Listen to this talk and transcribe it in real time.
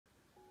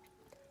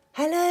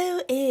Hello,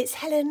 it's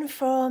Helen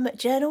from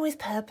Journal with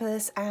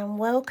Purpose and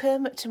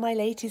welcome to my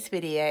latest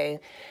video.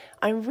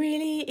 I'm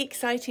really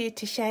excited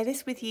to share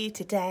this with you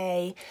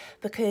today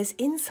because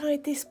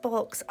inside this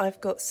box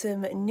I've got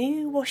some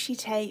new washi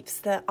tapes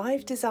that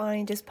I've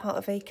designed as part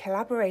of a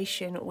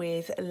collaboration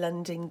with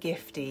London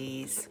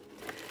Gifties.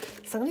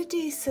 So I'm going to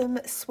do some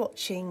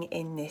swatching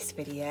in this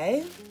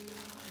video.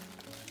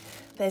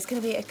 There's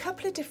going to be a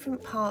couple of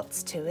different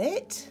parts to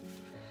it.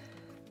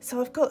 So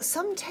I've got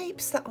some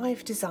tapes that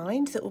I've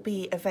designed that will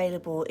be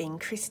available in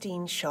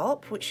Christine's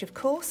shop, which of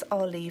course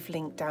I'll leave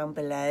linked down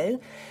below.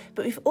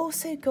 But we've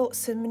also got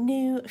some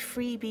new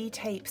freebie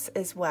tapes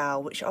as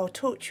well, which I'll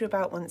talk to you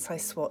about once I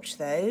swatch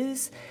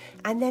those.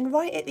 And then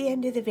right at the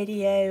end of the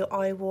video,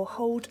 I will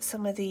hold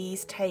some of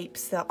these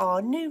tapes that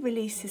are new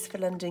releases for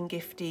London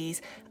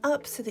Gifties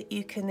up so that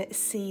you can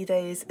see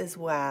those as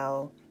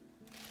well.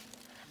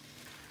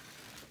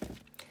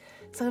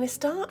 So I'm going to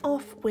start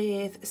off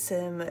with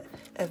some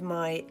of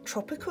my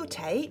tropical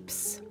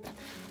tapes.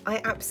 I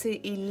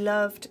absolutely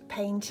loved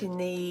painting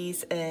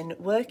these and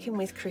working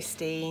with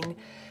Christine.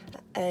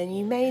 And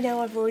you may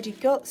know I've already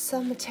got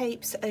some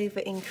tapes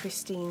over in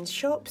Christine's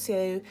shop,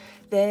 so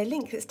the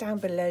link that's down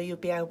below you'll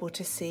be able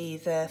to see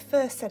the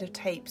first set of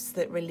tapes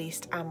that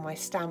released and my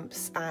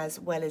stamps as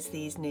well as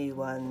these new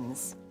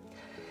ones.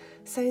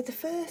 So the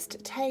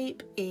first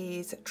tape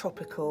is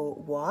Tropical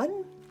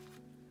 1.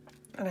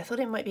 And I thought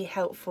it might be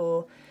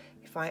helpful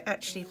if I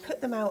actually put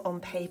them out on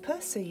paper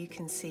so you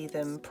can see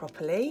them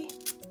properly.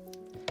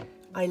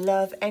 I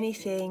love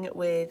anything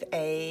with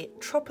a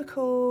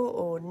tropical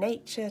or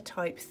nature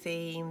type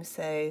theme,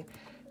 so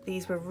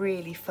these were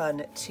really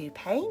fun to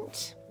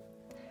paint.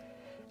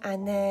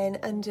 And then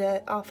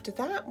after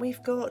that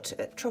we've got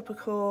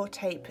Tropical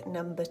tape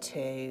number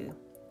 2.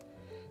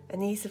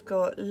 And these have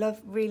got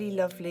really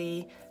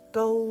lovely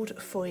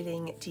gold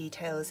foiling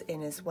details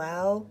in as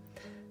well.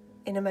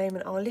 In a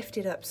moment I'll lift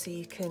it up so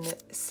you can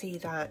see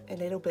that in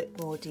a little bit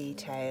more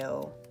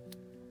detail.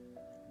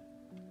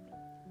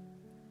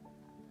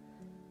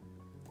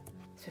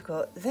 So we've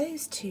got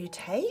those 2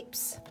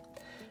 tapes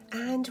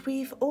and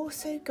we've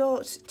also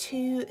got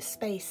 2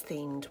 space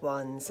themed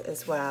ones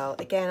as well.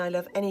 Again, I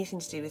love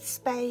anything to do with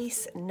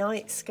space,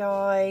 night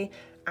sky,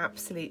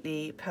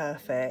 absolutely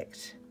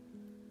perfect.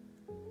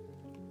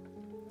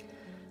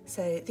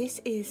 So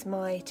this is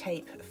my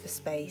tape for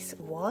space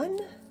 1.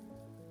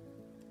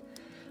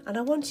 And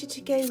I wanted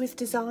to go with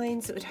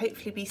designs that would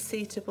hopefully be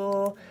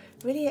suitable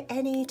really at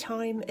any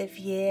time of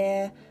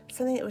year,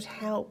 something that would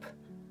help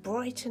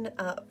brighten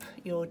up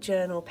your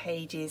journal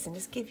pages and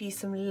just give you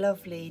some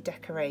lovely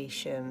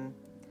decoration.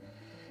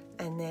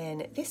 And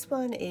then this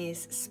one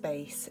is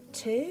space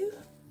 2.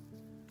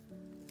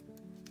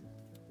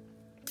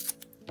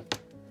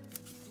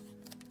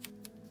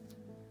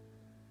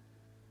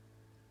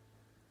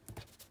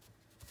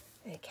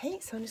 Okay,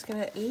 so I'm just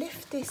going to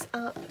lift this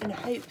up and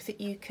hope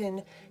that you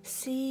can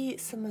see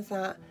some of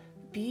that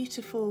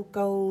beautiful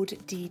gold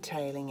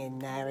detailing in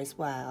there as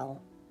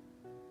well.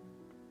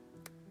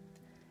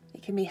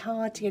 It can be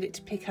hard to get it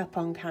to pick up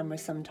on camera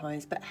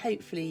sometimes, but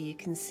hopefully you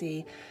can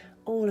see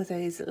all of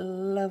those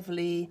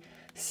lovely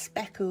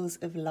speckles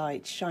of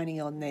light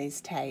shining on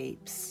those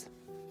tapes.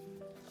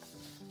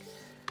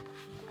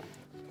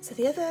 So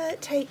the other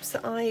tapes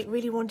that I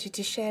really wanted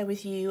to share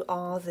with you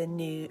are the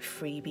new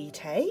freebie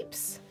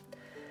tapes.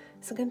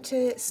 So I'm going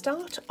to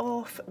start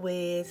off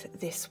with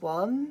this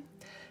one,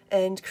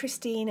 and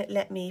Christine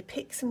let me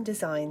pick some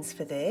designs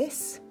for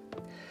this.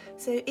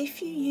 So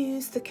if you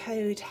use the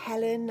code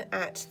Helen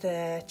at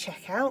the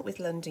checkout with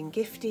London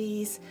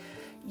Gifties,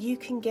 you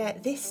can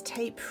get this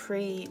tape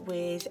free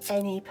with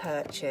any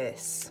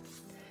purchase.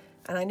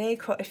 And I know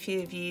quite a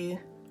few of you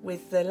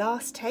with the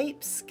last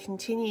tapes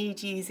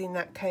continued using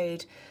that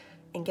code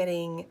and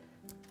getting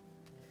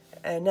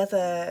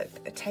another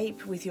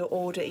tape with your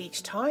order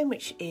each time,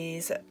 which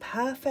is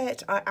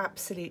perfect. I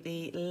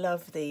absolutely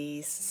love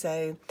these.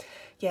 So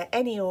yeah,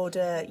 any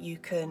order you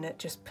can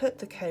just put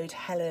the code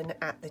Helen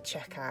at the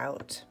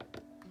checkout.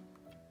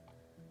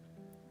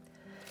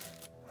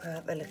 We'll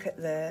have a look at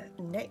the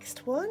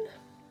next one.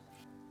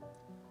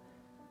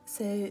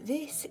 So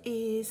this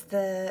is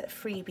the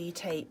freebie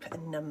tape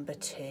number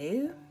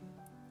 2,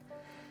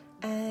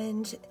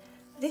 and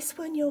this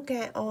one you'll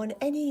get on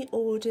any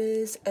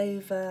orders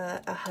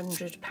over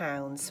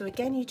 £100. So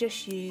again, you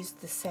just use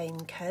the same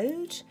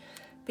code,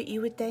 but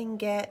you would then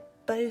get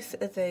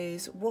both of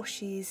those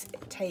washies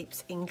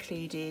tapes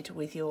included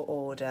with your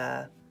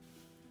order.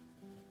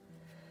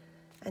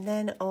 And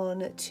then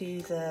on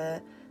to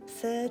the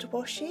third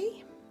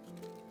washi.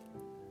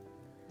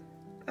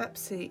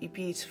 Absolutely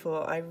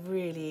beautiful. I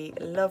really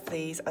love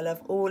these. I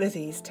love all of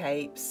these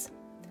tapes.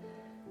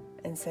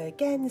 And so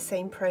again, the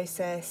same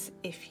process.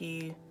 If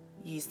you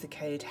use the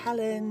code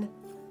Helen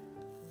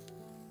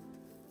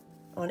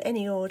on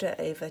any order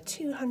over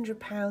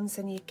 £200,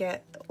 and you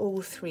get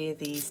all 3 of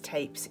these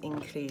tapes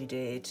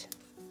included.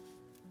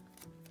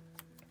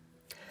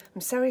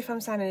 I'm sorry if I'm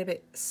sounding a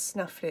bit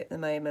snuffly at the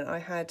moment. I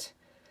had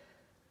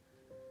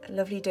a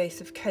lovely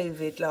dose of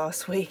COVID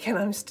last week, and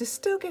I'm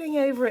still getting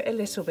over it a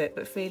little bit,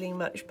 but feeling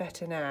much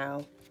better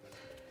now.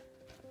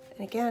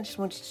 And again, I just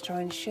wanted to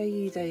try and show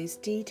you those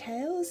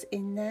details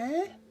in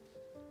there.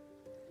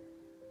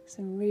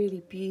 Some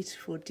really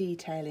beautiful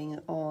detailing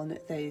on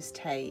those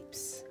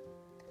tapes.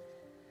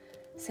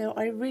 So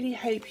I really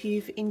hope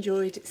you've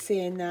enjoyed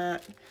seeing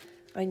that.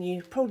 And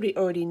you probably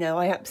already know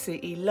I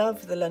absolutely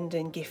love the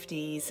London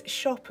Gifties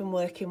shop and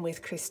working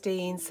with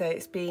Christine, so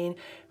it's been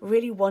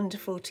really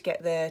wonderful to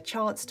get the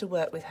chance to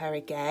work with her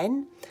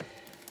again.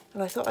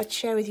 And I thought I'd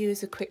share with you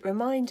as a quick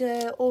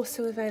reminder,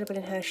 also available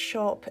in her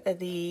shop are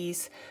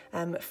these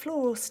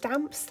floral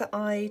stamps that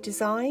I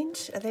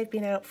designed. They've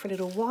been out for a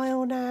little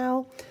while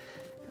now.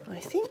 I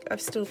think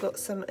I've still got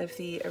some of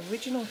the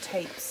original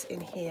tapes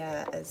in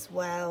here as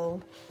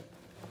well.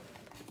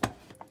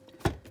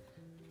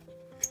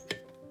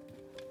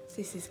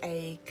 This is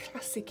a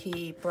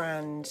classic-y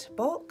brand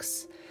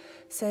box.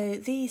 So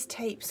these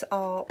tapes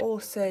are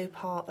also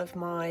part of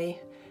my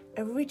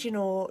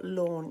original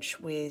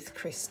launch with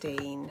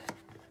Christine.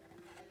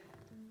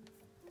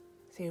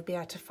 So you'll be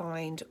able to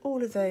find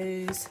all of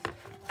those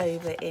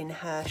over in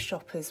her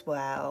shop as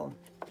well.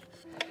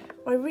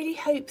 I really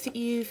hope that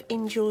you've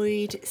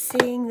enjoyed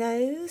seeing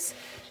those,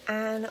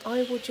 and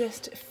I will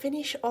just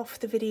finish off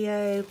the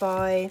video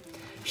by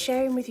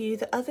sharing with you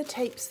the other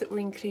tapes that were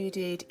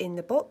included in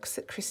the box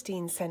that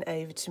Christine sent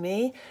over to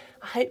me.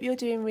 I hope you're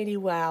doing really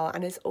well,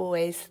 and as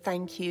always,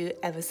 thank you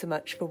ever so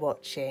much for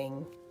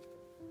watching.